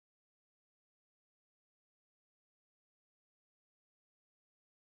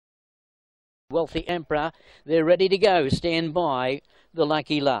Wealthy Emperor, they're ready to go. Stand by the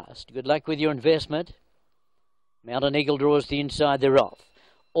lucky last. Good luck with your investment. Mountain Eagle draws the inside, they're off.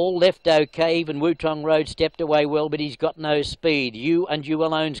 All left okay, even Wutong Road stepped away well, but he's got no speed. You and You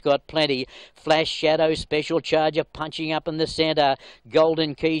Alone's got plenty. Flash Shadow, Special Charger punching up in the centre.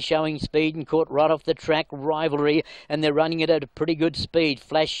 Golden Key showing speed and caught right off the track. Rivalry, and they're running it at a pretty good speed.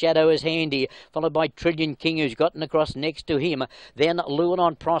 Flash Shadow is handy, followed by Trillion King, who's gotten across next to him. Then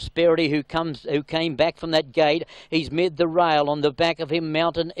Luan Prosperity, who came back from that gate. He's mid the rail. On the back of him,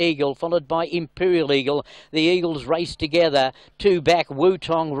 Mountain Eagle, followed by Imperial Eagle. The Eagles race together. Two back,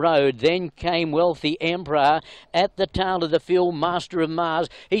 Wutong Road. Then came Wealthy Emperor at the tail of the field. Master of Mars,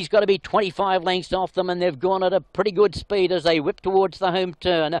 he's got to be 25 lengths off them, and they've gone at a pretty good speed as they whip towards the home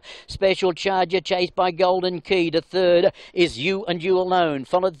turn. Special Charger chased by Golden Key. To third is You and You Alone,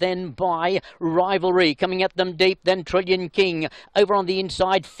 followed then by Rivalry coming at them deep. Then Trillion King over on the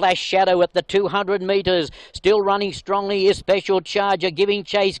inside. Flash Shadow at the 200 metres, still running strongly is Special Charger, giving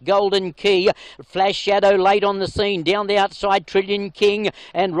chase Golden Key. Flash Shadow late on the scene. Down the outside, Trillion King,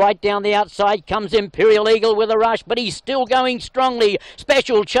 and right down the outside comes Imperial Eagle with a rush, but he's still going strongly.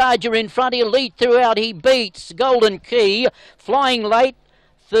 Special Charger in front, he'll lead throughout. He beats Golden Key. Flying late,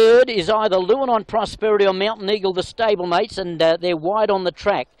 third is either Luan Prosperity or Mountain Eagle, the stablemates, and they're wide on the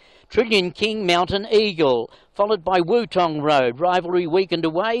track. Trillion King, Mountain Eagle, followed by Wutong Road. Rivalry weakened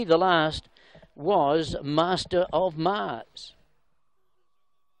away. The last was Master of Mars.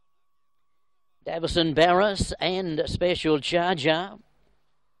 Davison Barris and Special Charger.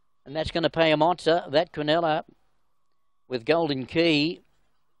 And that's going to pay a monster. That Quinella with Golden Key.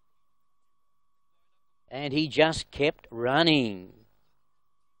 And he just kept running.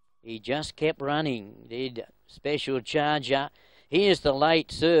 He just kept running, did Special Charger. Here's the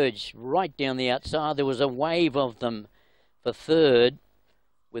late surge right down the outside. There was a wave of them for third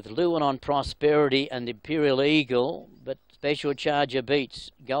with Luan Prosperity and Imperial Eagle. But Special Charger beats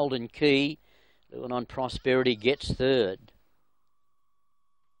Golden Key. Luan Prosperity gets third.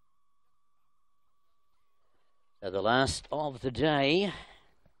 So the last of the day.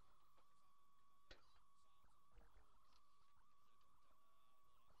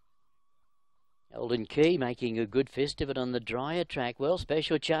 Golden Key making a good fist of it on the drier track. Well,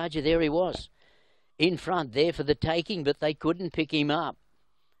 Special Charger, there he was. In front there for the taking, but they couldn't pick him up.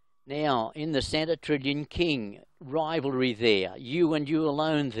 Now, in the centre, Trillion King. Rivalry there. You and You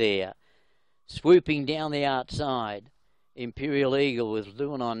Alone there. Swooping down the outside. Imperial Eagle with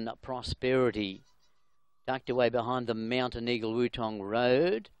Luan Prosperity. Tucked away behind the Mountain Eagle Wutong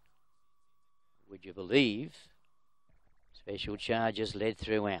Road. Would you believe? Special Chargers led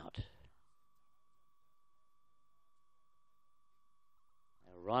throughout.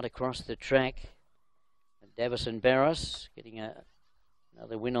 Right across the track. Davison Barris getting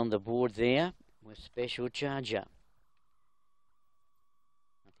another win on the board there with Special Charger.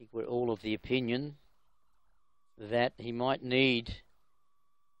 I think we're all of the opinion that he might need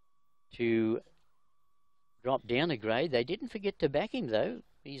to drop down a grade. They didn't forget to back him though.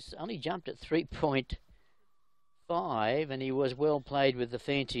 He's only jumped at 3.5 and he was well played with the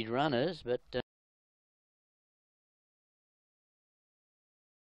fancied runners, but